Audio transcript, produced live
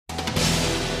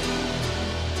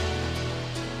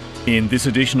In this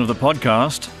edition of the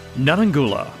podcast,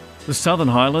 Nunangoula, the Southern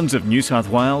Highlands of New South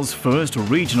Wales' first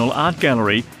regional art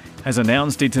gallery, has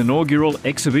announced its inaugural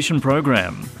exhibition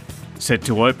program. Set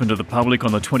to open to the public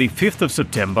on the 25th of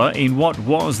September in what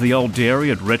was the old dairy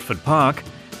at Retford Park,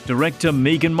 director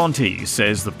Megan Monty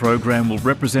says the program will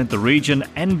represent the region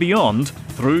and beyond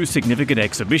through significant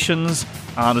exhibitions,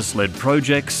 artist-led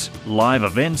projects, live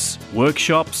events,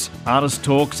 workshops, artist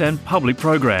talks and public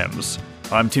programs.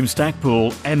 I'm Tim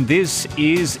Stackpool, and this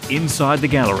is Inside the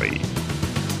Gallery.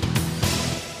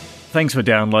 Thanks for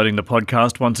downloading the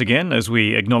podcast once again as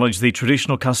we acknowledge the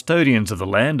traditional custodians of the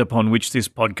land upon which this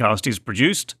podcast is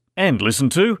produced and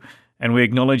listened to, and we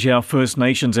acknowledge our First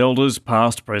Nations elders,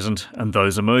 past, present, and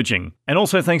those emerging. And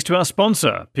also thanks to our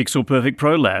sponsor, Pixel Perfect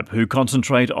Pro Lab, who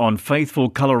concentrate on faithful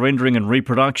colour rendering and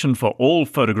reproduction for all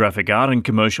photographic art and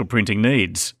commercial printing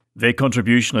needs. Their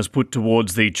contribution is put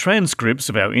towards the transcripts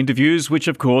of our interviews, which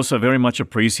of course are very much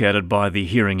appreciated by the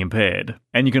hearing impaired.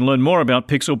 And you can learn more about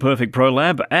Pixel Perfect Pro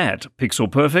Lab at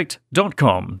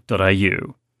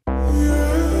pixelperfect.com.au.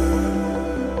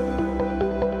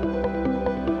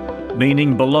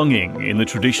 Meaning belonging in the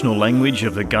traditional language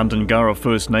of the Gundungurra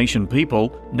First Nation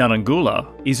people, Nunangoula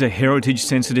is a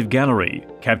heritage-sensitive gallery,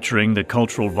 capturing the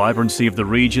cultural vibrancy of the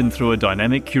region through a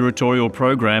dynamic curatorial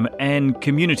program and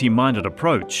community-minded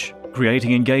approach.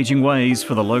 Creating engaging ways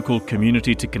for the local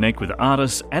community to connect with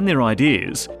artists and their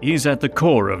ideas is at the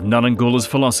core of Nunangoula's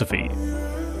philosophy.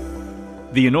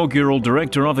 The inaugural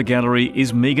director of the gallery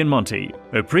is Megan Monty.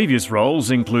 Her previous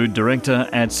roles include director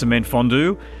at Cement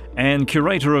Fondue and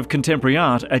curator of contemporary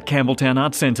art at Campbelltown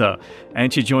Arts Centre.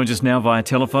 And she joins us now via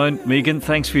telephone. Megan,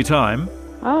 thanks for your time.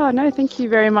 Oh, no, thank you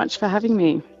very much for having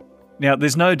me. Now,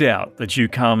 there's no doubt that you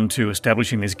come to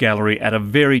establishing this gallery at a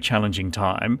very challenging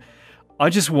time. I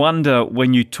just wonder,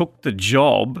 when you took the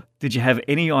job, did you have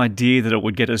any idea that it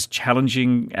would get as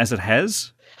challenging as it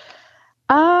has?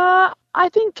 I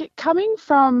think coming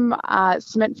from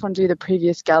Cement Fondue, the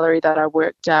previous gallery that I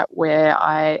worked at, where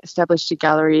I established a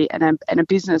gallery and a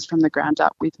business from the ground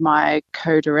up with my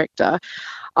co-director,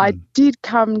 I did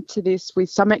come to this with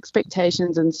some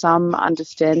expectations and some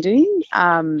understanding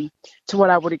to what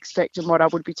I would expect and what I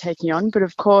would be taking on. But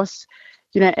of course,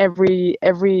 you know, every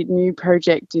new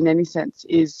project in any sense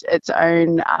is its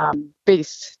own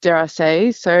beast, dare I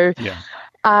say. So. Yeah.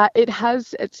 There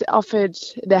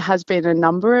has been a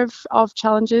number of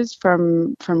challenges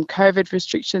from COVID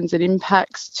restrictions and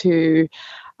impacts to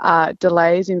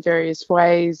delays in various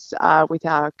ways with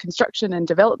our construction and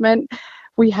development.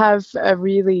 We have a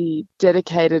really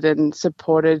dedicated and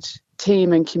supported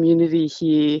team and community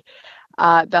here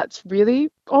that's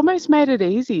really almost made it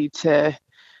easy to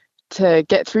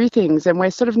get through things. And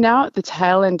we're sort of now at the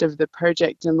tail end of the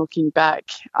project, and looking back,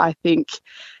 I think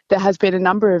there has been a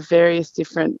number of various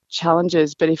different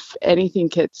challenges, but if anything,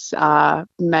 it's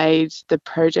made the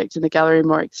project and the gallery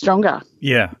more stronger.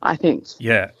 Yeah, I think.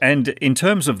 Yeah, and in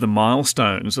terms of the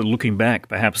milestones, looking back,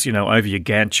 perhaps, you know, over your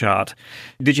Gantt chart,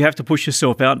 did you have to push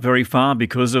yourself out very far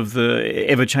because of the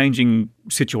ever-changing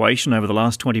situation over the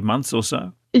last 20 months or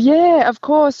so? Yeah, of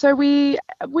course. So we're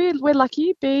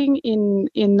lucky being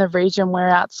in the region. We're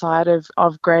outside of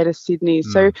Greater Sydney.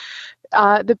 So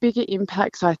the bigger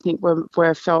impacts, I think,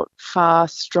 were felt far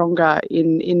stronger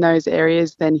in those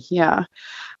areas than here.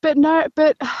 But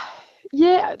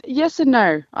yeah, yes and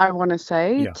no, I want to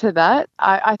say to that.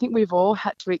 I think we've all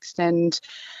had to extend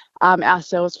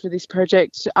ourselves for this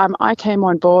project. I came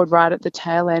on board right at the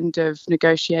tail end of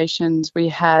negotiations. We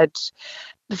had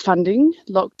the funding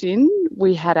locked in.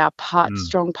 We had our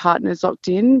strong partners locked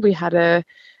in. We had a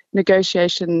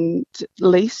negotiation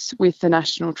lease with the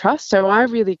National Trust. So I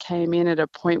really came in at a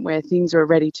point where things were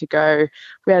ready to go.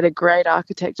 We had a great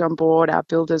architect on board. Our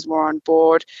builders were on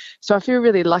board. So I feel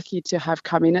really lucky to have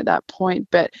come in at that point.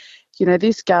 But, you know,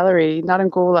 this gallery,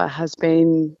 Nunangoula, has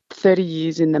been 30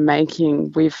 years in the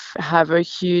making. We have a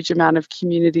huge amount of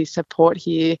community support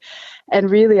here.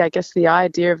 And really, I guess the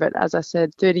idea of it, as I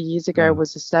said, 30 years ago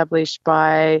was established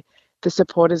by the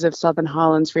supporters of Southern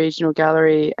Highlands Regional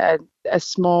Gallery, a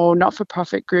small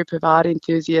not-for-profit group of art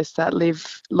enthusiasts that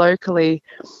live locally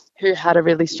who had a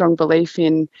really strong belief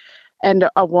in and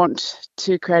a want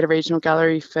to create a regional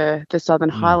gallery for the Southern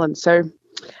Highlands. So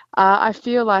I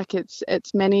feel like it's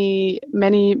many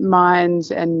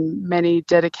minds and many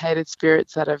dedicated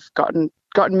spirits that have gotten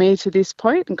me to this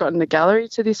point and gotten the gallery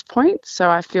to this point.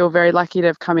 So I feel very lucky to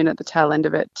have come in at the tail end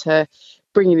of it to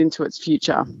bring it into its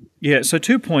future. Yeah, so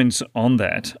 2 points on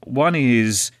that. One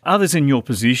is others in your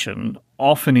position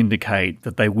often indicate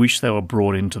that they wish they were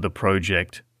brought into the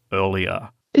project earlier.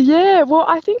 Yeah, well,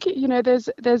 I think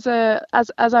there's a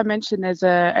as I mentioned, there's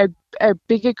a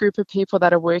bigger group of people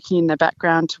that are working in the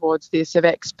background towards this, of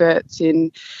experts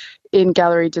in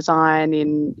gallery design,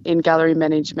 in gallery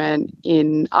management,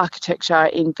 in architecture,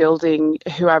 in building,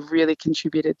 who have really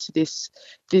contributed to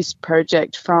this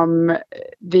project, from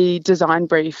the design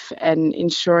brief and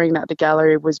ensuring that the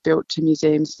gallery was built to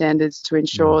museum standards to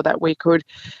ensure that we could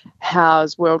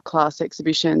house world-class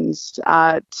exhibitions,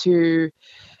 to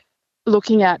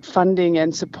looking at funding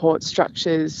and support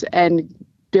structures and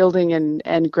building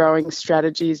and growing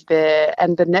strategies there,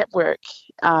 and the network,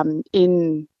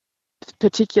 in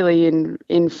particularly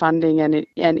in funding and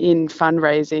in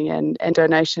fundraising and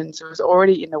donations, was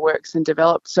already in the works and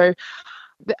developed. So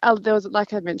there was,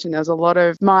 like I mentioned, there was a lot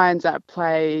of minds at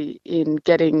play in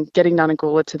getting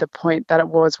Nunnagoula to the point that it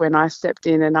was when I stepped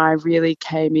in, and I really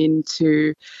came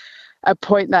into a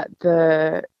point that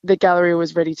the gallery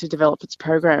was ready to develop its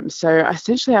program. So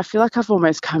essentially, I feel like I've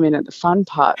almost come in at the fun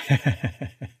part.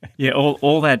 Yeah,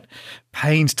 all that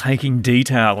painstaking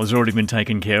detail has already been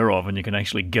taken care of, and you can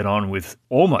actually get on with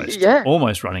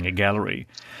almost running a gallery.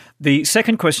 The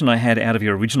second question I had out of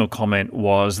your original comment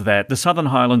was that the Southern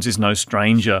Highlands is no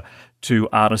stranger to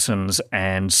artisans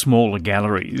and smaller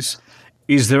galleries.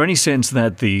 Is there any sense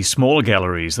that the smaller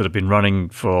galleries that have been running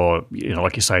for,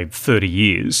 like you say, 30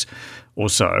 years or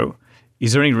so,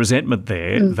 is there any resentment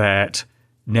there that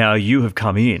now you have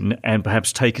come in and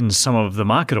perhaps taken some of the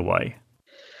market away?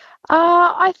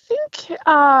 I think,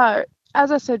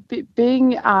 as I said,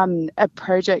 being a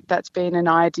project that's been an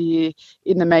idea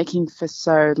in the making for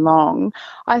so long,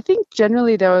 I think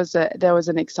generally there was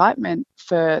an excitement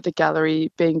for the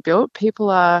gallery being built. People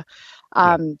are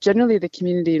generally, the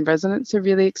community and residents are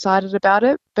really excited about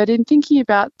it. But in thinking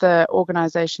about the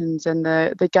organisations and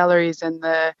the galleries and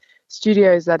the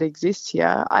studios that exist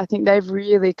here, I think they've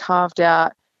really carved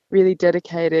out really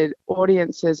dedicated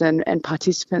audiences and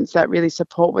participants that really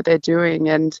support what they're doing.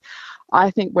 And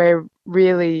I think we're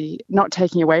really not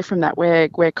taking away from that.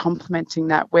 We're complementing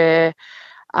that. We're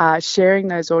sharing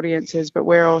those audiences, but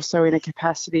we're also in a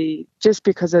capacity, just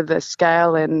because of the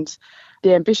scale and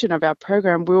the ambition of our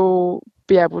program, we'll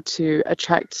be able to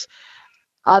attract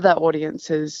other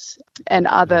audiences and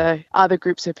other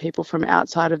groups of people from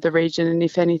outside of the region. And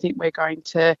if anything, we're going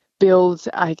to build,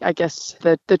 I guess,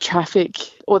 the traffic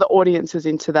or the audiences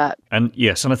into that. And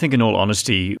yes, and I think in all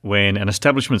honesty, when an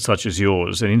establishment such as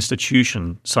yours, an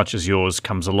institution such as yours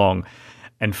comes along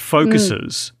and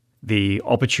focuses the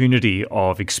opportunity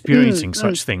of experiencing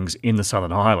such things in the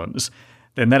Southern Highlands,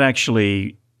 then that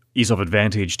actually is of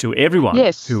advantage to everyone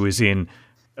who is in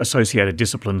associated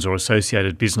disciplines or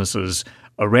associated businesses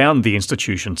around the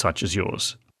institution such as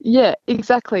yours. Yeah,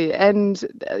 exactly. And,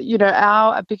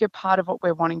 a bigger part of what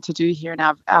we're wanting to do here,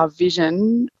 and our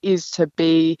vision is to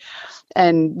be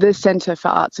the Centre for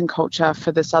Arts and Culture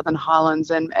for the Southern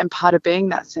Highlands. And part of being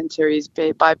that centre is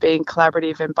by being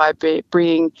collaborative and by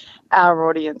bringing our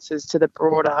audiences to the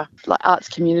broader arts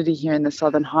community here in the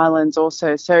Southern Highlands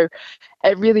also. So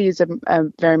it really is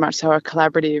a very much so a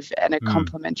collaborative and a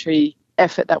complementary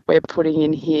effort that we're putting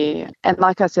in here. And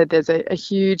like I said, there's a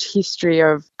huge history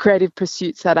of creative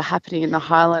pursuits that are happening in the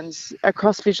Highlands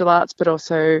across visual arts, but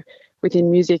also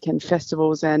within music and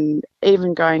festivals, and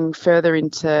even going further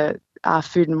into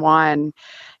food and wine.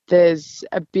 There's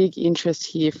a big interest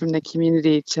here from the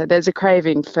community. There's a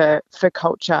craving for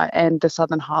culture, and the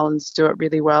Southern Highlands do it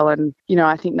really well. And,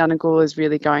 I think Nunnagoula is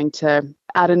really going to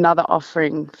add another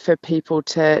offering for people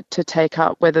to take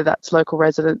up, whether that's local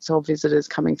residents or visitors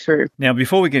coming through. Now,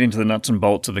 before we get into the nuts and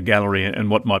bolts of the gallery and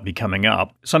what might be coming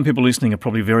up, some people listening are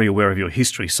probably very aware of your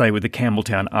history, say with the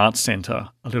Campbelltown Arts Centre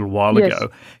a little while ago.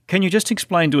 Can you just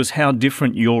explain to us how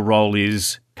different your role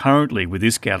is currently with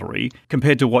this gallery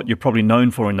compared to what you're probably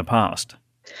known for in the past?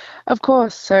 Of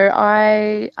course. So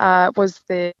I was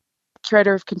the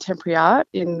curator of contemporary art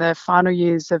in the final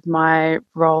years of my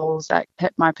roles at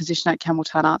my position at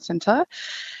Campbelltown Arts Centre,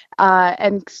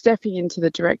 and stepping into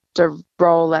the director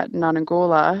role at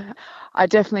Nunnagoula, I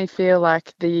definitely feel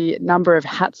like the number of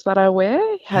hats that I wear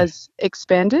has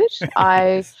expanded.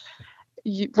 As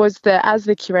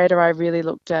the curator, I really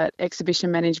looked at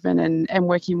exhibition management and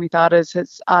working with artists.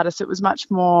 It was much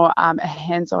more a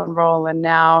hands-on role, and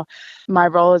now my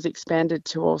role has expanded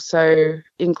to also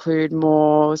include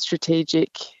more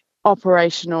strategic,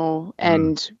 operational,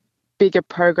 and bigger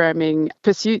programming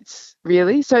pursuits,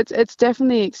 really. So it's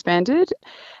definitely expanded,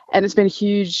 and it's been a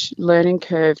huge learning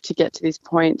curve to get to this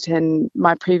point. And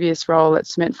my previous role at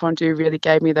Cement Fondue really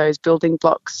gave me those building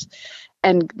blocks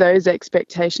and those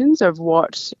expectations of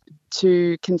what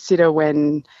to consider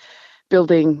when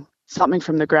building something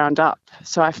from the ground up.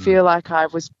 So I feel like I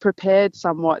was prepared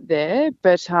somewhat there,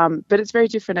 but it's very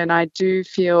different. And I do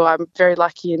feel I'm very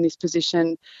lucky in this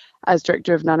position as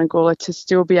Director of Nunangola to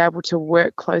still be able to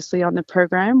work closely on the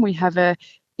program. We have a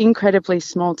incredibly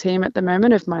small team at the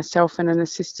moment of myself and an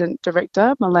assistant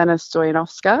director, Milena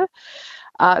Stoyanovska.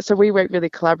 So we work really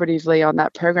collaboratively on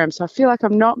that program. So I feel like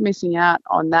I'm not missing out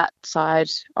on that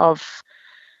side of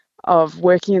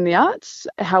working in the arts.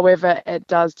 However, it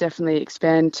does definitely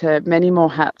expand to many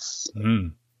more hats.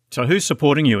 So who's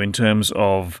supporting you in terms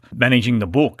of managing the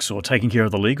books or taking care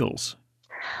of the legals?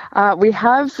 We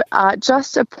have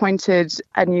just appointed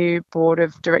a new board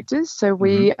of directors. So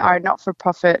we are a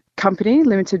not-for-profit company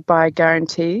limited by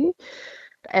guarantee.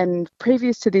 And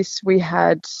previous to this, we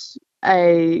had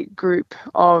a group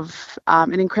of,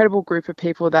 an incredible group of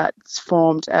people that's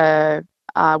formed a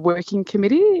working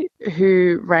committee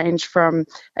who range from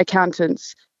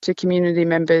accountants to community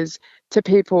members to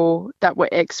people that were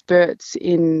experts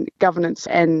in governance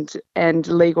and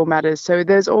legal matters. So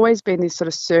there's always been this sort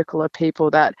of circle of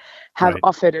people that have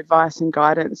offered advice and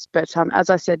guidance. But as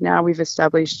I said, now we've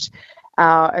established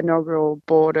our inaugural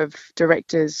board of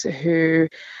directors who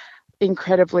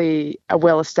incredibly are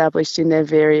well established in their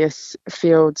various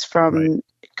fields, from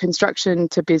construction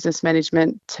to business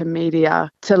management to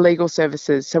media to legal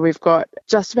services. So we've got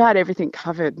just about everything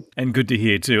covered. And good to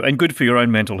hear too. And good for your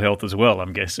own mental health as well,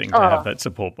 I'm guessing, to have that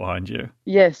support behind you.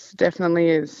 Yes, definitely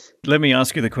is. Let me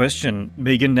ask you the question,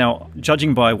 Megan. Now,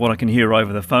 judging by what I can hear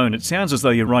over the phone, it sounds as though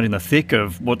you're right in the thick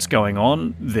of what's going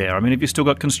on there. I mean, have you still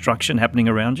got construction happening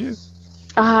around you?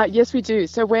 Yes, we do.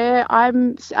 So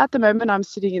at the moment, I'm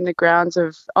sitting in the grounds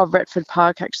of Retford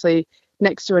Park, actually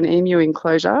next to an emu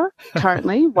enclosure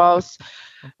currently, whilst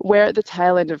we're at the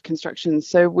tail end of construction.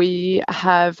 So we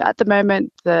have at the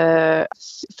moment the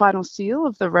final seal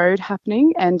of the road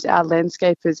happening, and our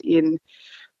landscapers in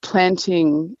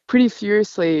planting pretty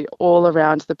furiously all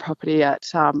around the property at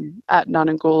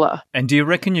Nunangola. And do you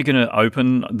reckon you're going to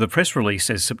open? The press release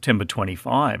says September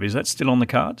 25. Is that still on the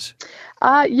cards?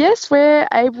 Yes, we're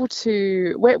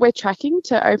tracking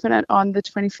to open it on the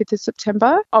 25th of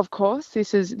September. Of course,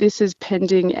 this is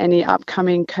pending any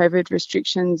upcoming COVID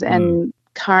restrictions and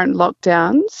current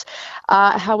lockdowns.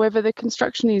 However, the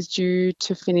construction is due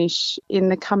to finish in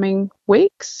the coming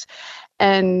weeks,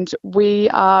 and we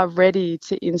are ready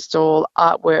to install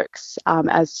artworks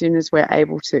as soon as we're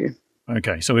able to.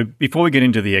 Okay, so before we get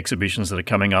into the exhibitions that are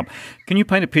coming up, can you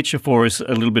paint a picture for us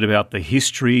a little bit about the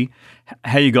history,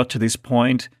 how you got to this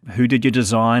point, who did you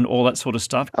design, all that sort of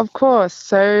stuff? Of course.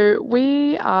 So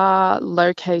we are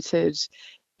located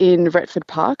in Retford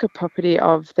Park, a property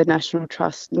of the National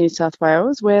Trust New South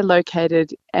Wales. We're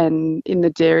located in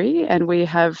the dairy, and we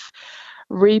have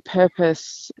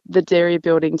repurposed the dairy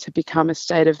building to become a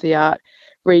state-of-the-art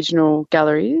regional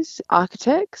galleries.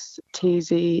 Architects,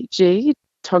 TZG,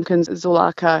 Tonkins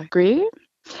Zulaka Greer,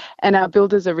 and our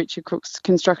builders are Richard Crooks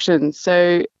Construction.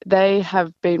 So they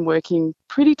have been working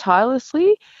pretty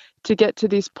tirelessly to get to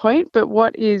this point. But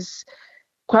what is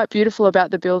quite beautiful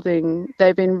about the building,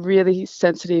 they've been really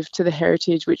sensitive to the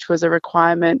heritage, which was a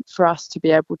requirement for us to be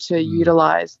able to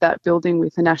utilise that building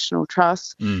with the National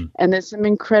Trust. And there's some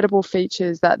incredible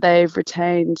features that they've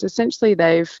retained. Essentially,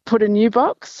 they've put a new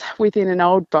box within an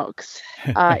old box,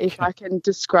 if I can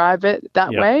describe it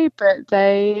that way. But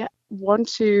they want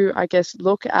to, I guess,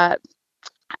 look at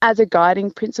as a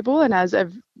guiding principle, and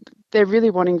they're really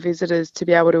wanting visitors to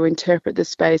be able to interpret the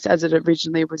space as it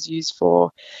originally was used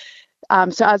for.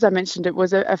 So as I mentioned, it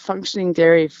was a functioning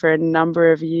dairy for a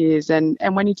number of years. And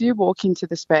when you do walk into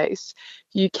the space,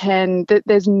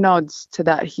 there's nods to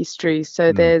that history.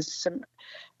 So there's some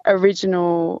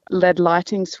original LED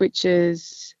lighting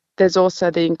switches. There's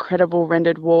also the incredible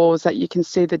rendered walls that you can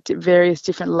see the various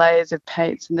different layers of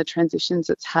paints and the transitions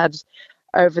it's had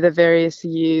over the various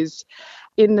years.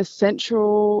 In the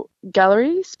central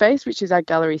gallery space, which is our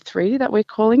Gallery 3 that we're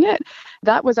calling it,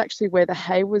 that was actually where the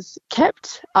hay was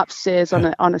kept upstairs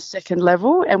on a second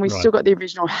level, and we still got the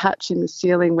original hatch in the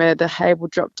ceiling where the hay will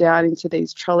drop down into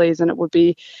these trolleys, and it would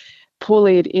be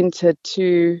pulleyed into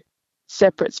two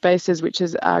separate spaces, which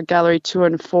is our Gallery 2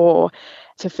 and 4,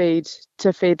 to feed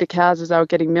the cows as they were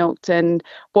getting milked. And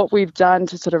what we've done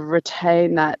to sort of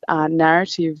retain that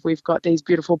narrative, we've got these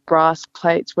beautiful brass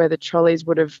plates where the trolleys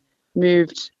would have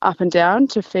moved up and down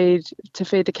to feed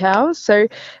the cows. So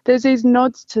there's these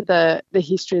nods to the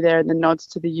history there and the nods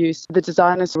to the use. The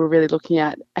designers were really looking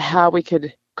at how we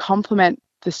could complement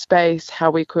the space, how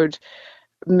we could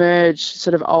merge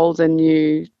sort of old and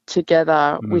new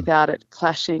together without it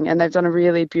clashing, and they've done a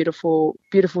really beautiful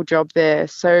job there.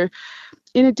 So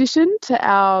In addition to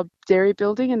our dairy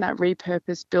building and that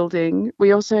repurposed building,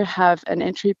 we also have an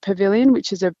entry pavilion,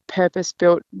 which is a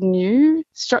purpose-built new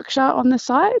structure on the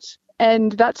site.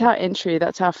 And that's our entry,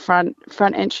 that's our front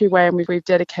entryway, and we've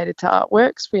dedicated to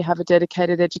artworks. We have a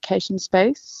dedicated education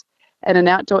space and an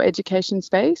outdoor education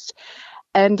space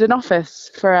and an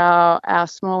office for our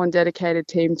small and dedicated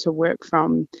team to work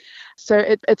from. So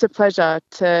it's a pleasure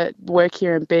to work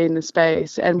here and be in the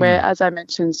space. And we're, as I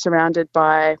mentioned, surrounded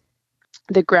by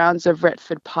the grounds of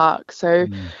Retford Park. So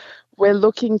we're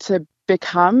looking to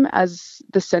become as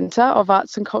the centre of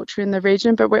arts and culture in the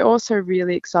region, but we're also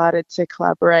really excited to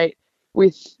collaborate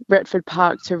with Retford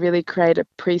Park to really create a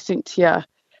precinct here.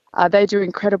 They do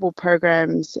incredible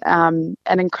programs and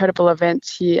incredible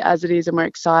events here as it is, and we're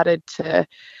excited to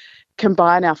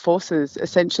combine our forces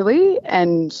essentially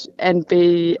and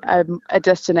be a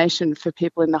destination for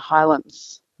people in the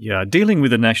Highlands. Yeah, dealing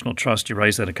with the National Trust, you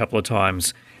raised that a couple of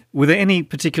times. Were there any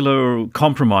particular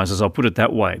compromises, I'll put it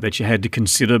that way, that you had to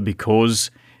consider because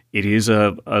it is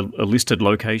a listed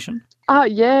location?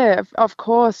 Yeah, of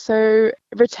course. So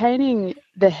retaining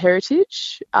the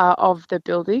heritage of the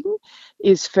building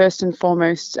is first and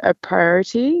foremost a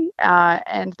priority.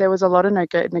 And there was a lot of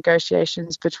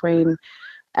negotiations between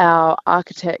our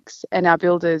architects and our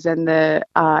builders and the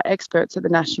experts at the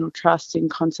National Trust in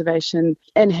Conservation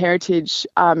and Heritage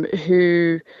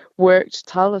who worked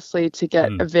tirelessly to get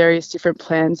various different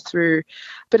plans through.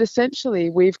 But essentially,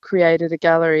 we've created a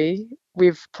gallery.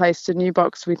 We've placed a new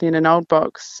box within an old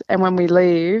box. And when we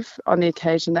leave, on the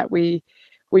occasion that we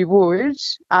would,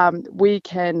 we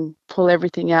can pull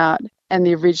everything out and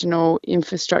the original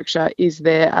infrastructure is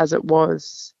there as it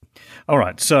was. All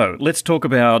right, so let's talk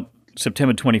about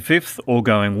September 25th, all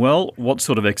going well. What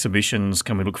sort of exhibitions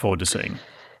can we look forward to seeing?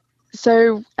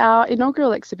 So our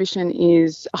inaugural exhibition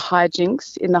is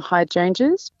Hijinks in the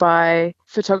Hydrangeas by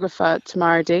photographer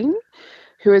Tamara Dean,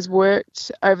 who has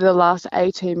worked over the last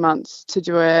 18 months to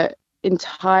do an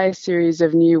entire series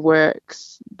of new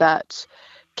works that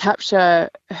capture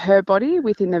her body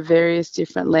within the various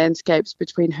different landscapes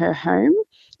between her home,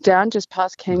 down just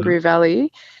past Kangaroo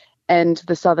Valley, and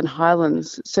the Southern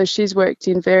Highlands. So she's worked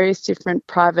in various different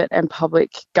private and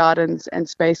public gardens and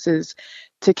spaces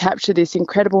to capture this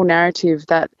incredible narrative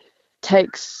that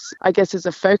takes, I guess, as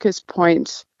a focus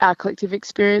point, our collective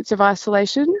experience of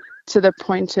isolation to the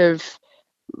point of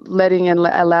letting and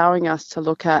allowing us to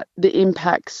look at the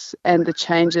impacts and the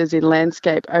changes in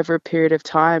landscape over a period of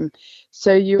time.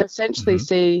 So you essentially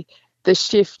see the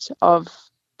shift of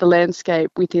the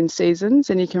landscape within seasons,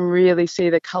 and you can really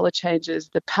see the colour changes,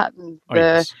 the pattern,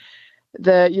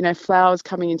 the flowers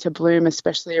coming into bloom,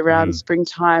 especially around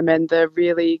springtime, and the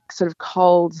really sort of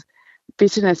cold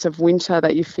bitterness of winter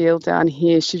that you feel down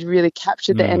here. She's really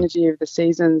captured the energy of the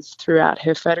seasons throughout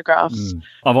her photographs.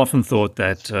 I've often thought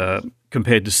that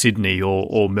compared to Sydney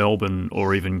or Melbourne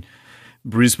or even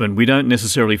Brisbane, we don't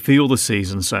necessarily feel the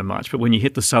season so much, but when you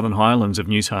hit the Southern Highlands of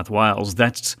New South Wales,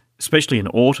 that's especially in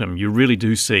autumn, you really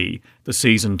do see the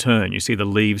season turn. You see the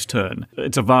leaves turn.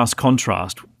 It's a vast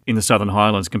contrast in the Southern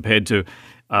Highlands compared to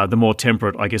the more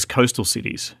temperate, I guess, coastal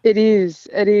cities. It is.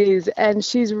 And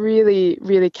she's really,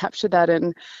 really captured that.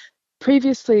 And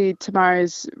previously,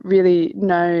 Tamara's really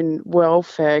known well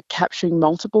for capturing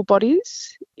multiple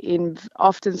bodies in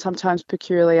often sometimes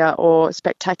peculiar or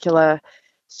spectacular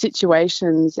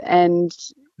situations. And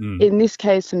in this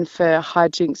case, and for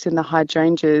Hijinks in the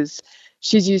Hydrangeas,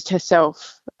 she's used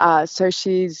herself. So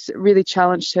she's really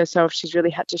challenged herself. She's really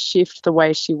had to shift the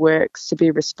way she works to be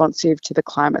responsive to the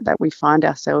climate that we find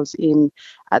ourselves in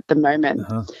at the moment.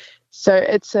 So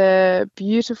it's a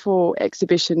beautiful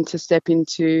exhibition to step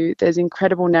into. There's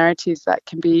incredible narratives that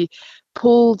can be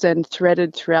pulled and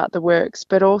threaded throughout the works,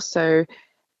 but also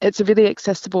it's really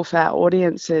accessible for our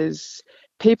audiences.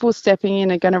 People stepping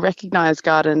in are going to recognise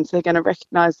gardens. They're going to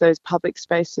recognise those public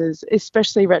spaces,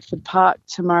 especially Retford Park.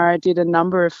 Tamara did a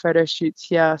number of photo shoots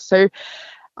here. So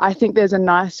I think there's a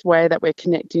nice way that we're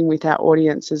connecting with our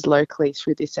audiences locally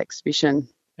through this exhibition.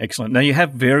 Excellent. Now, you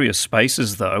have various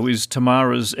spaces, though. Is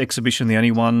Tamara's exhibition the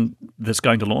only one that's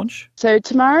going to launch? So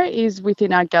Tamara is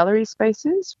within our gallery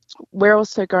spaces. We're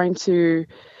also going to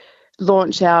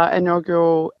launch our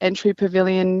inaugural entry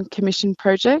pavilion commission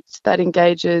project that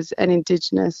engages an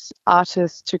Indigenous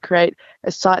artist to create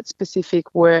a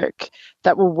site-specific work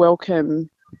that will welcome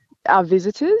our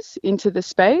visitors into the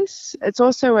space. It's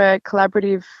also a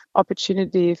collaborative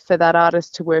opportunity for that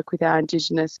artist to work with our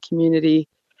Indigenous community.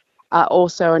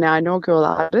 Also, and our inaugural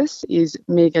artist is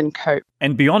Megan Cope.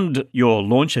 And beyond your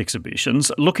launch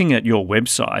exhibitions, looking at your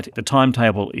website, the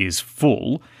timetable is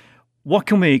full. What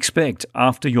can we expect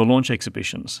after your launch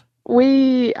exhibitions?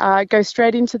 We go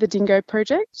straight into the Dingo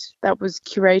project that was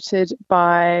curated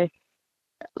by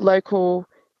local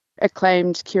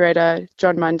acclaimed curator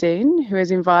John Mundine, who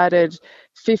has invited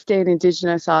 15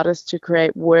 Indigenous artists to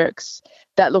create works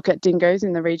that look at dingoes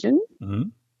in the region. Mm-hmm.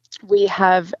 We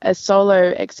have a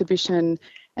solo exhibition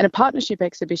and a partnership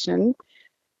exhibition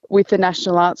with the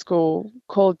National Art School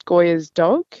called Goya's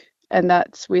Dog, and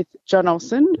that's with John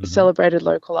Olsen, a celebrated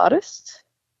local artist.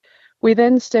 We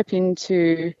then step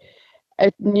into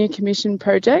a new commission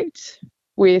project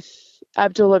with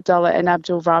Abdul Abdullah and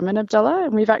Abdul Rahman Abdullah,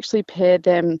 and we've actually paired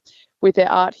them with their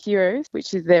art heroes,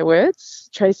 which is their words,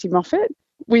 Tracy Moffat.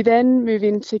 We then move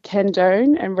into Ken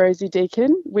Doan and Rosie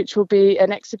Deacon, which will be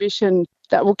an exhibition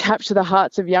that will capture the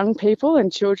hearts of young people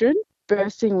and children,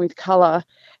 bursting with colour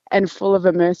and full of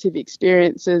immersive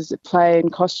experiences, play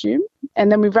and costume.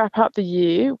 And then we wrap up the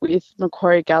year with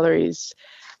Macquarie Galleries,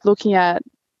 looking at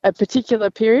a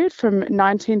particular period from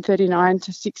 1939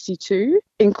 to 62,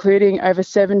 including over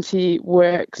 70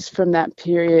 works from that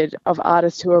period of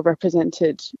artists who are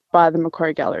represented by the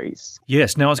Macquarie Galleries.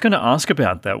 Yes, now I was going to ask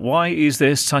about that. Why is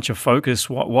there such a focus?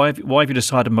 Why have you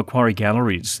decided Macquarie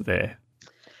Galleries there?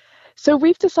 So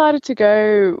we've decided to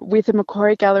go with the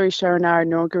Macquarie Gallery show in our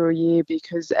inaugural year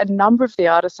because a number of the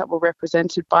artists that were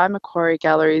represented by Macquarie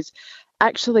Galleries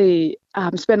actually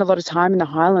spent a lot of time in the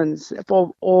Highlands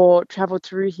or travelled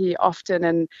through here often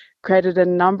and created a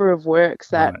number of works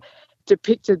that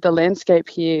depicted the landscape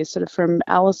here, sort of from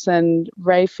Alison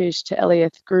Rayfish to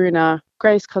Elieth Gruner,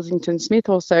 Grace Cossington-Smith,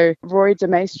 also Roy de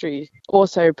Maestri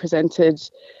also presented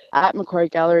at Macquarie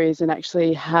Galleries and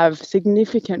actually have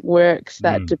significant works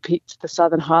that depict the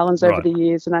Southern Highlands over the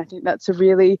years. And I think that's a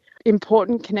really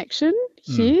important connection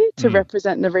here to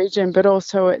represent the region, but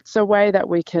also it's a way that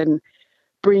we can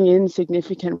bring in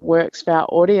significant works for our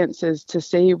audiences to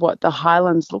see what the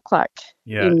Highlands look like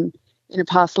in a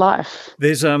past life.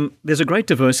 There's a great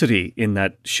diversity in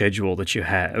that schedule that you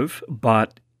have,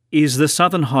 but is the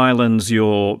Southern Highlands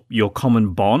your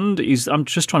common bond? I'm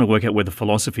just trying to work out where the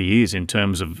philosophy is in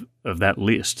terms of that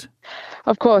list.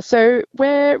 Of course. So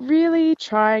we're really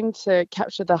trying to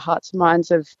capture the hearts and minds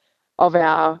of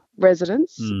our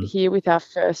residents here with our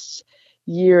first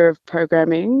year of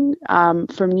programming,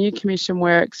 from new commission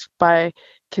works by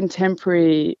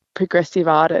contemporary progressive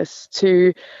artists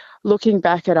to looking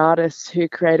back at artists who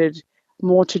created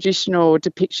more traditional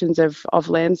depictions of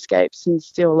landscapes and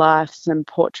still lifes and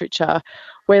portraiture.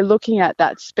 We're looking at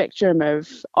that spectrum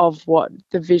of what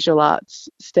the visual arts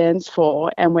stands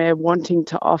for, and we're wanting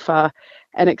to offer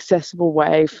an accessible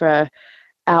way for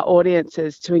our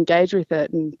audiences to engage with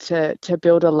it and to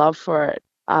build a love for it.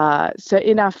 So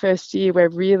in our first year, we're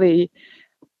really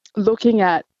looking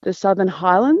at the Southern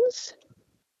Highlands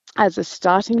as a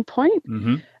starting point,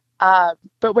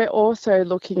 but we're also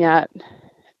looking at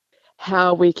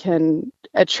how we can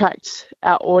attract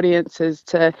our audiences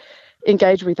to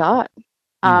engage with art.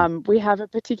 We have a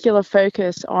particular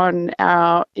focus on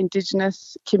our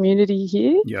Indigenous community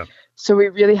here. Yeah. So we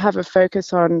really have a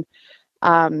focus on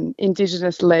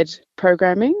Indigenous-led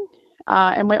programming,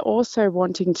 and we're also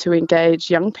wanting to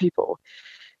engage young people.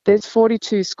 There's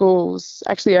 42 schools,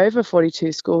 actually over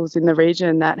 42 schools in the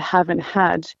region that haven't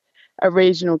had a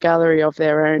regional gallery of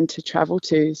their own to travel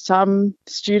to. Some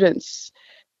students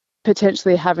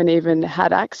potentially haven't even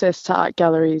had access to art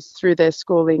galleries through their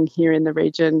schooling here in the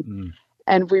region.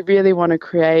 And we really want to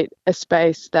create a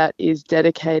space that is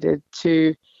dedicated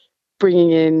to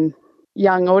bringing in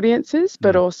young audiences,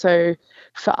 but also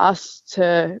for us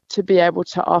to be able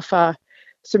to offer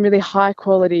some really high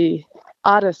quality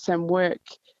artists and work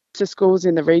to schools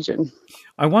in the region.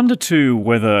 I wonder too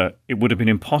whether it would have been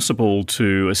impossible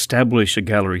to establish a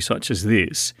gallery such as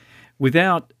this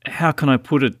without, how can I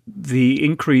put it, the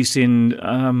increase in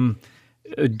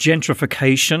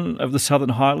gentrification of the Southern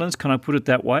Highlands. Can I put it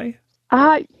that way?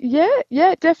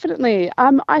 Yeah, definitely.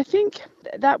 I think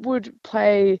that would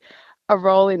play a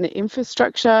role in the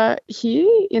infrastructure here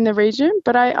in the region,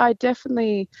 but I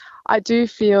do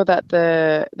feel that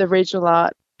the Regional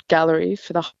Art Gallery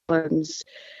for the Highlands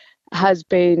has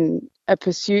been a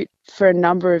pursuit for a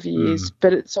number of years,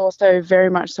 but it's also very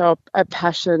much so a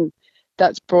passion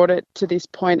that's brought it to this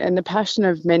point, and the passion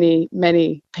of many,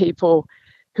 many people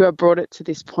who have brought it to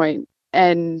this point.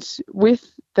 And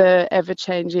with the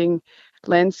ever-changing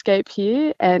landscape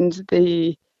here and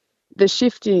the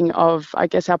shifting of, I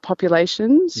guess, our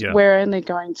populations, we're only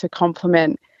going to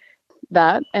complement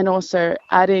that, and also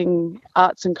adding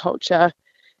arts and culture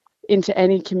into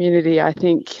any community, I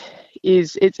think,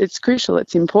 it's crucial,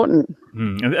 it's important.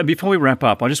 And before we wrap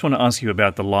up, I just want to ask you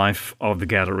about the life of the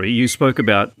gallery. You spoke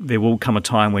about there will come a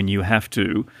time when you have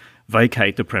to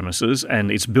vacate the premises, and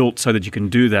it's built so that you can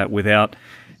do that without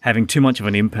having too much of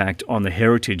an impact on the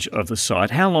heritage of the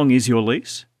site. How long is your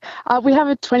lease? We have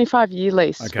a 25-year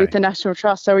lease with the National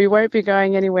Trust, so we won't be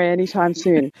going anywhere anytime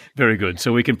soon. Very good.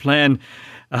 So we can plan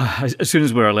as soon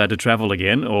as we're allowed to travel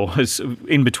again, or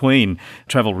in between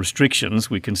travel restrictions,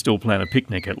 we can still plan a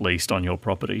picnic at least on your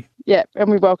property. Yeah,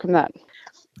 and we welcome that.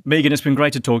 Megan, it's been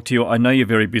great to talk to you. I know you're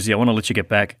very busy. I want to let you get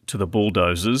back to the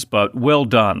bulldozers, but well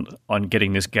done on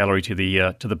getting this gallery to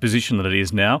the position that it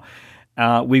is now.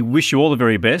 We wish you all the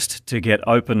very best to get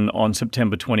open on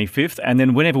September 25th, and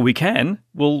then whenever we can,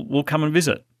 we'll come and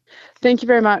visit. Thank you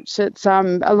very much. It's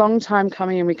a long time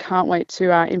coming, and we can't wait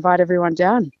to invite everyone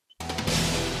down.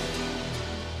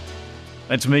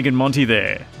 That's Megan Monty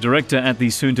there, director at the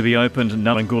soon-to-be-opened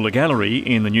Ngarrindjula Gallery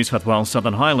in the New South Wales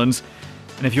Southern Highlands.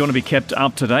 And if you want to be kept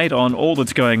up to date on all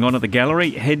that's going on at the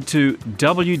gallery, head to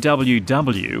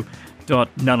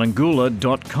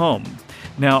www.ngarrindjula.com.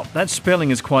 Now, that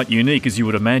spelling is quite unique, as you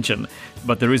would imagine,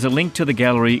 but there is a link to the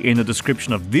gallery in the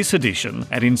description of this edition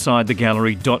at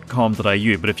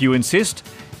insidethegallery.com.au. But if you insist,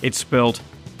 it's spelled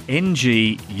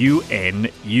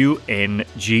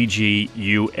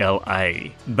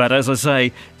Ngarrindjula. But as I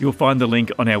say, you'll find the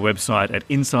link on our website at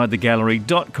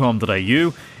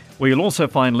insidethegallery.com.au, where you'll also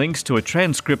find links to a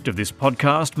transcript of this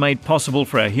podcast made possible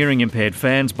for our hearing-impaired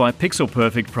fans by Pixel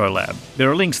Perfect ProLab. There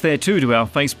are links there too to our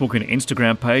Facebook and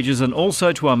Instagram pages, and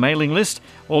also to our mailing list,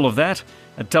 all of that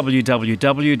at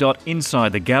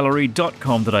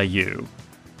www.insidethegallery.com.au.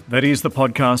 That is the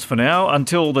podcast for now.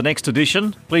 Until the next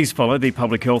edition, please follow the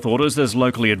public health orders as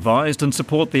locally advised and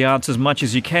support the arts as much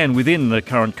as you can within the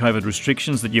current COVID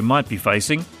restrictions that you might be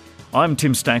facing. I'm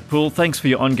Tim Stackpool. Thanks for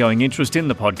your ongoing interest in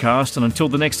the podcast, and until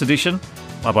the next edition,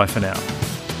 bye-bye for now.